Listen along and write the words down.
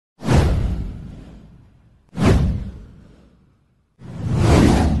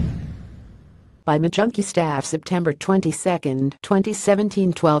by mmajunkie staff September 22,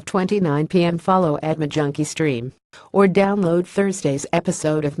 2017 12:29 p.m. Follow at mmajunkie stream or download Thursday's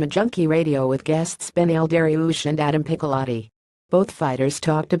episode of mmajunkie Radio with guests beneil, Dariush and Adam Piccolotti. Both fighters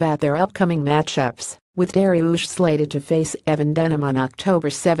talked about their upcoming matchups, with Dariush slated to face Evan Denham on October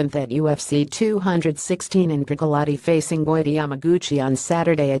 7 at UFC 216 and Piccolotti facing Yamaguchi on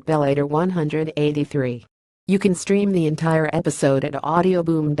Saturday at bellator 183. You can stream the entire episode at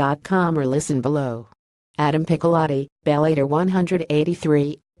audioboom.com or listen below. Adam Piccolotti, bellator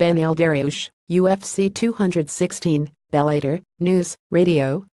 183, beneil Dariush, UFC 216, bellator, News,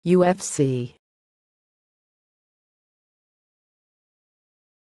 Radio, UFC.